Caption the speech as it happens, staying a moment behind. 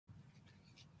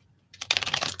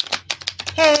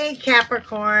Hey,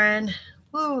 Capricorn.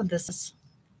 Oh,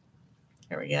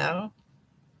 here we go.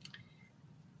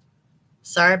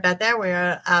 Sorry about that.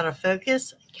 We're out of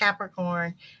focus.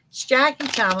 Capricorn. It's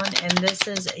Jackie-Tomlin, and this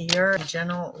is your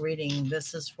general reading.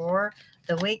 This is for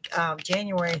the week of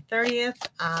January 30th,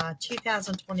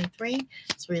 2023.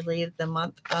 So we leave the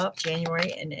month of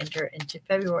January and enter into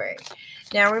February.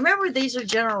 Now, remember, these are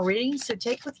general readings, so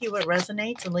take with you what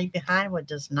resonates and leave behind what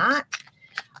does not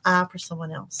for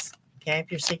someone else. Okay,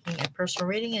 if you're seeking a personal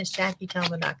reading, it's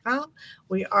JackieTomlin.com.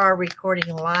 We are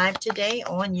recording live today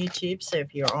on YouTube, so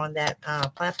if you're on that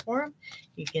platform,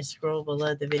 you can scroll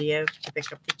below the video to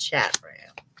pick up the chat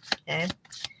room. Okay.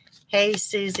 Hey,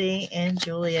 Susie and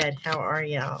Juliet, how are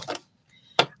y'all?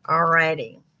 All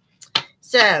righty.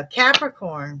 So,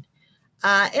 Capricorn,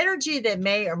 energy that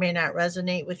may or may not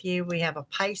resonate with you. We have a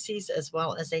Pisces as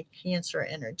well as a Cancer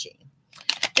energy.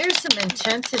 There's some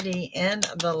intensity in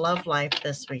the love life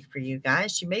this week for you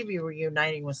guys. You may be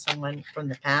reuniting with someone from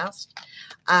the past.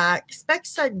 Expect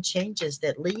sudden changes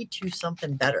that lead to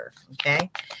something better,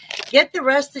 okay? Get the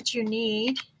rest that you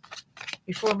need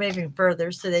before moving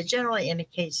further, so that generally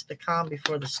indicates the calm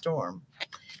before the storm.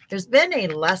 There's been a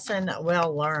lesson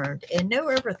well learned, and no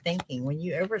overthinking. When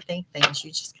you overthink things,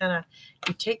 you just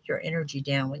you take your energy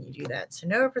down when you do that. So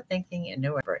no overthinking and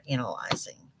no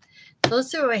overanalyzing. So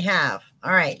let's see what we have.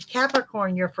 All right,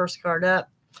 Capricorn, your first card up.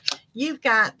 You've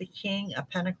got the King of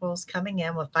Pentacles coming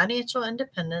in with financial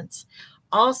independence.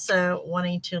 Also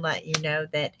wanting to let you know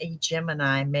that a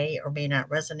Gemini may or may not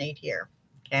resonate here.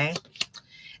 Okay.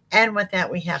 And with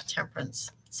that, we have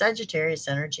Temperance, Sagittarius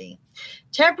energy.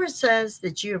 Temperance says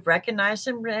that you have recognized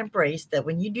and embraced that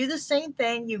when you do the same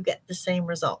thing, you get the same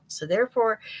result. So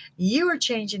therefore, you are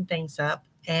changing things up,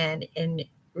 and in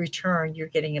return, you're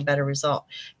getting a better result.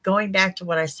 Going back to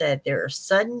what I said, there are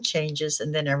sudden changes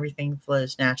and then everything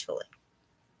flows naturally.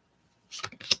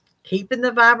 Keeping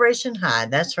the vibration high.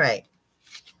 That's right.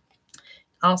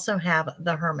 Also have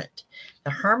the Hermit.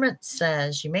 The Hermit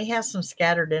says you may have some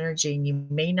scattered energy and you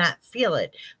may not feel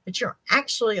it, but you're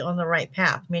actually on the right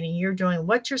path, meaning you're doing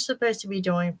what you're supposed to be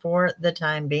doing for the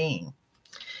time being.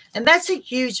 And that's a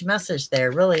huge message there.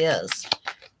 It really is.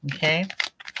 Okay.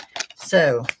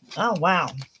 So, oh, wow.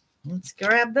 Let's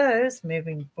grab those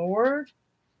moving forward.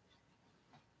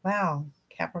 Wow,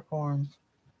 Capricorn.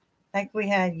 I think we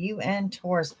had you and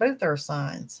Taurus, both earth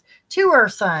signs. Two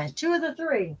earth signs, two of the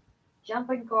three.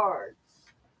 Jumping cards.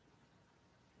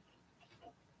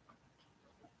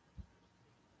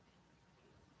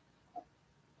 All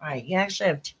right, you actually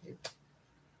have two.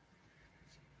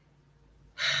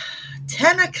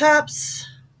 10 of Cups.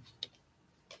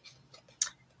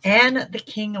 And the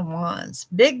King of Wands.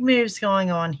 Big moves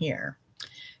going on here,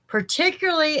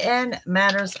 particularly in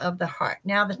matters of the heart.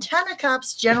 Now, the 10 of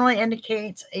Cups generally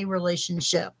indicates a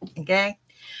relationship, okay?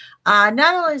 Not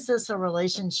only is this a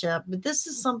relationship, but this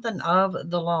is something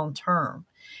of the long term.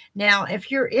 Now,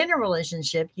 if you're in a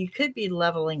relationship, you could be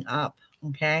leveling up,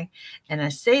 okay? And I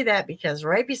say that because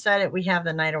right beside it, we have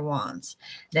the Knight of Wands.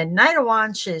 The Knight of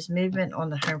Wands shows movement on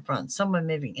the home front. Someone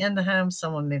moving in the home,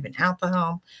 someone moving out the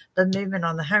home, but movement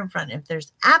on the home front. If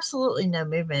there's absolutely no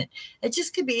movement, it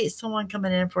just could be someone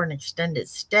coming in for an extended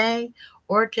stay,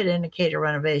 or it could indicate a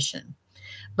renovation.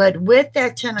 But with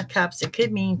that 10 of Cups, it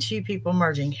could mean two people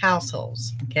merging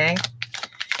households, okay?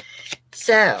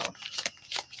 So,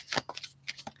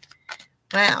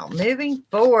 wow, moving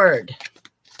forward.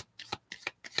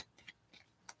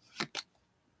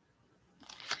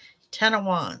 10 of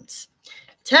Wands.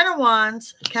 10 of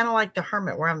Wands, kind of like the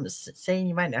Hermit, where I'm saying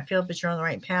you might not feel it, but you're on the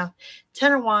right path.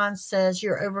 10 of Wands says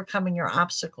you're overcoming your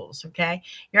obstacles, okay?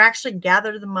 You're actually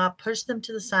gather them up, push them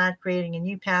to the side, creating a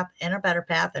new path and a better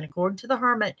path. And according to the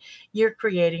Hermit, you're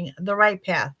creating the right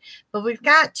path. But we've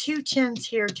got two 10s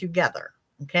here together,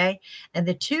 okay? And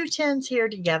the two 10s here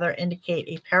together indicate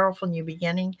a powerful new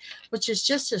beginning, which is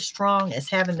just as strong as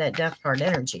having that Death card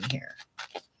energy here.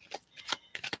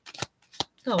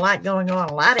 There's a lot going on,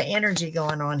 a lot of energy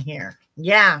going on here.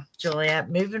 Yeah,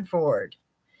 Juliet, moving forward.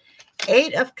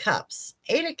 8 of Cups.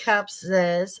 8 of Cups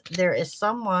says there is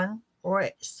someone or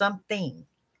something,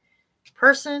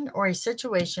 person or a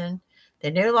situation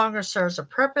that no longer serves a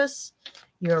purpose.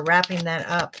 You are wrapping that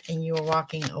up and you are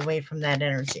walking away from that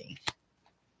energy.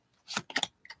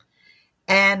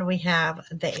 And we have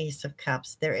the Ace of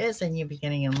Cups. There is a new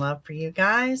beginning in love for you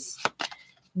guys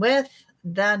with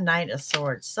the Knight of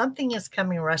Swords. Something is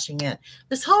coming rushing in.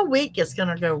 This whole week is going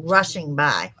to go rushing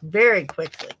by very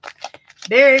quickly.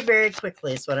 Very, very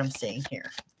quickly is what I'm seeing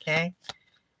here. Okay.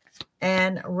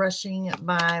 And rushing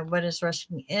by, what is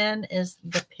rushing in is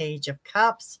the Page of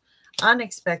Cups.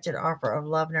 Unexpected offer of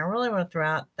love. And I really want to throw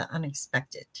out the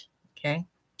unexpected. Okay.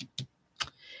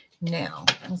 Now,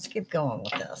 let's keep going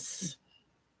with this.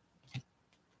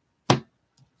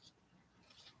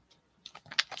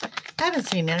 I haven't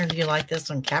seen energy like this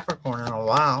on Capricorn in a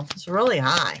while. It's really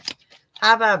high.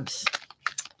 High vibes.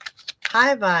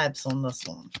 High vibes on this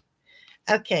one.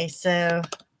 Okay, so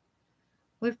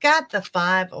we've got the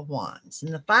Five of Wands.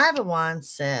 And the Five of Wands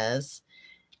says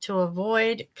to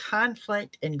avoid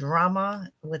conflict and drama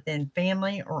within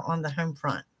family or on the home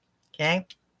front. Okay.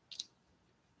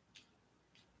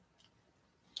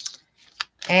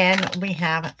 And we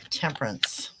have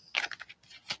Temperance.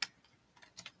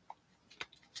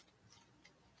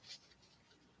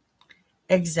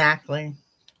 Exactly.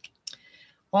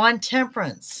 On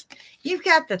Temperance, you've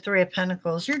got the Three of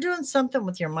Pentacles. You're doing something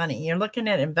with your money. You're looking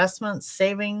at investments,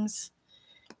 savings.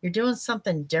 You're doing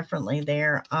something differently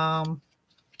there. I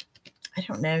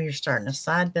don't know. You're starting a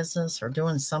side business or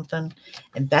doing something,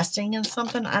 investing in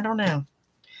something. I don't know.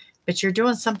 But you're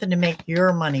doing something to make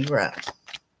your money grow.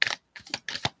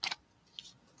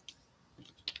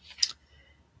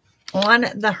 On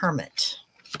the Hermit.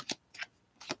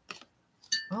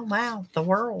 Oh, wow. The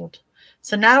World.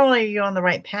 So not only are you on the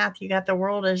right path, you got the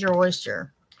world as your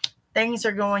oyster. Things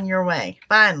are going your way.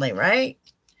 Finally, right?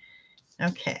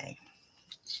 Okay.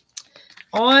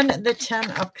 On the Ten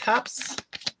of Cups,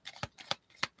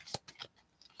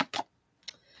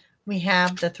 we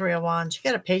have the Three of Wands. You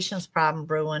got a patience problem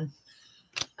brewing.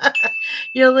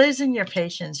 You're losing your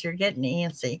patience. You're getting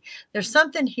antsy. There's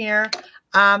something here.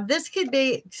 This could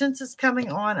be, since it's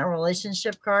coming on a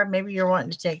relationship card, maybe you're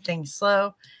wanting to take things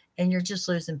slow and you're just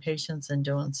losing patience in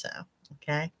doing so.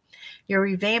 Okay. You're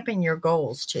revamping your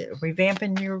goals too.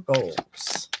 Revamping your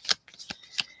goals.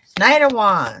 Knight of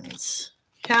Wands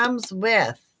comes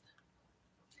with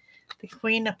the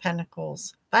Queen of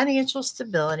Pentacles. Financial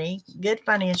stability, good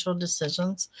financial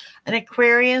decisions. An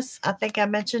Aquarius, I think I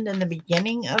mentioned in the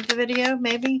beginning of the video,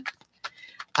 maybe.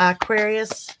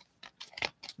 Aquarius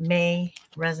may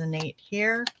resonate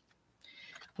here.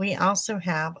 We also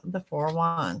have the Four of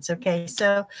Wands. Okay,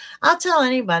 so I'll tell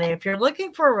anybody, if you're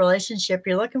looking for a relationship,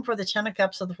 you're looking for the Ten of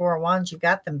Cups or the Four of Wands, you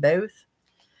got them both.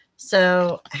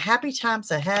 So happy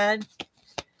times ahead.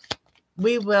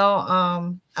 We will,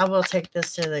 I will take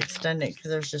this to the extended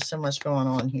because there's just so much going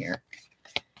on here.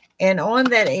 And on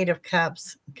that Eight of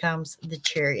Cups comes the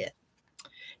Chariot.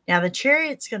 Now, the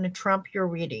Chariot's going to trump your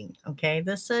reading, okay?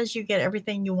 This says you get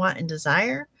everything you want and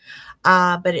desire,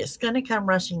 but it's going to come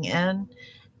rushing in.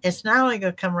 It's not only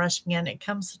going to come rushing in, it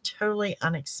comes totally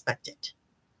unexpected.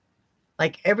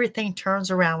 Like everything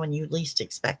turns around when you least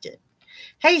expect it.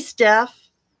 Hey, Steph.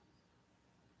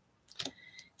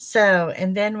 So,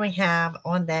 and then we have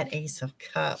on that Ace of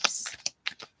Cups.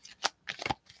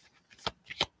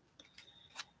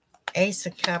 Ace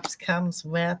of Cups comes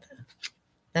with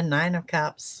the Nine of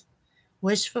Cups.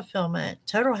 Wish fulfillment,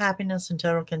 total happiness and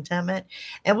total contentment.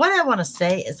 And what I want to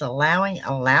say is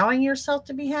allowing yourself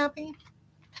to be happy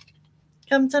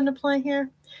comes into play here.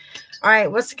 All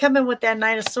right, what's coming with that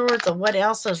Knight of Swords, or what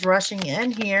else is rushing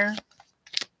in here?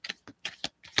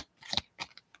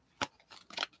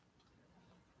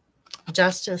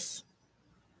 Justice.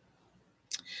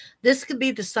 This could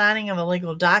be the signing of a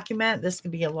legal document. This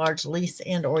could be a large lease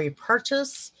and or a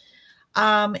purchase.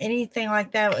 Anything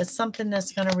like that is something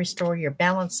that's going to restore your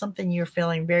balance, something you're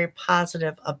feeling very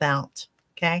positive about.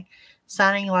 Okay.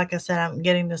 Signing, like I said, I'm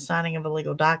getting the signing of a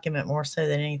legal document more so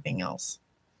than anything else.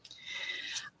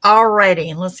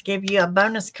 Alrighty, let's give you a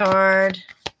bonus card.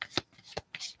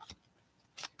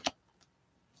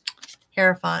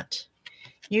 Hierophant.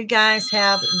 You guys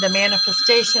have the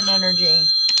manifestation energy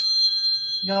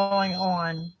going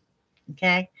on.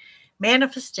 Okay.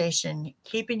 Manifestation,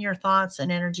 keeping your thoughts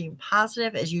and energy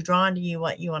positive as you draw into you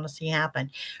what you want to see happen.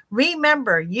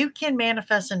 Remember, you can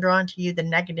manifest and draw into you the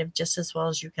negative just as well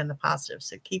as you can the positive.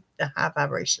 So keep the high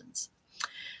vibrations.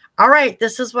 All right,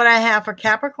 this is what I have for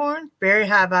Capricorn. Very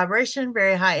high vibration,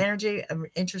 very high energy, an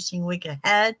interesting week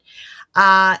ahead.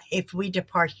 If we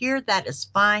depart here, that is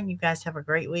fine. You guys have a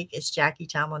great week. It's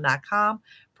JackieTomlin.com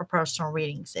for personal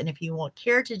readings. And if you want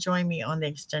care to join me on the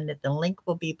extended, the link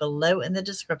will be below in the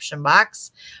description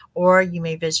box, or you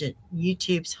may visit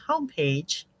YouTube's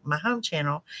homepage, my home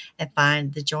channel, and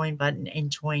find the join button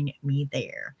and join me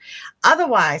there.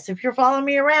 Otherwise, if you're following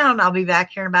me around, I'll be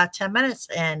back here in about 10 minutes.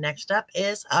 And next up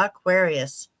is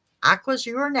Aquarius. Aquas,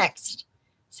 you are next.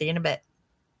 See you in a bit.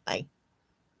 Bye.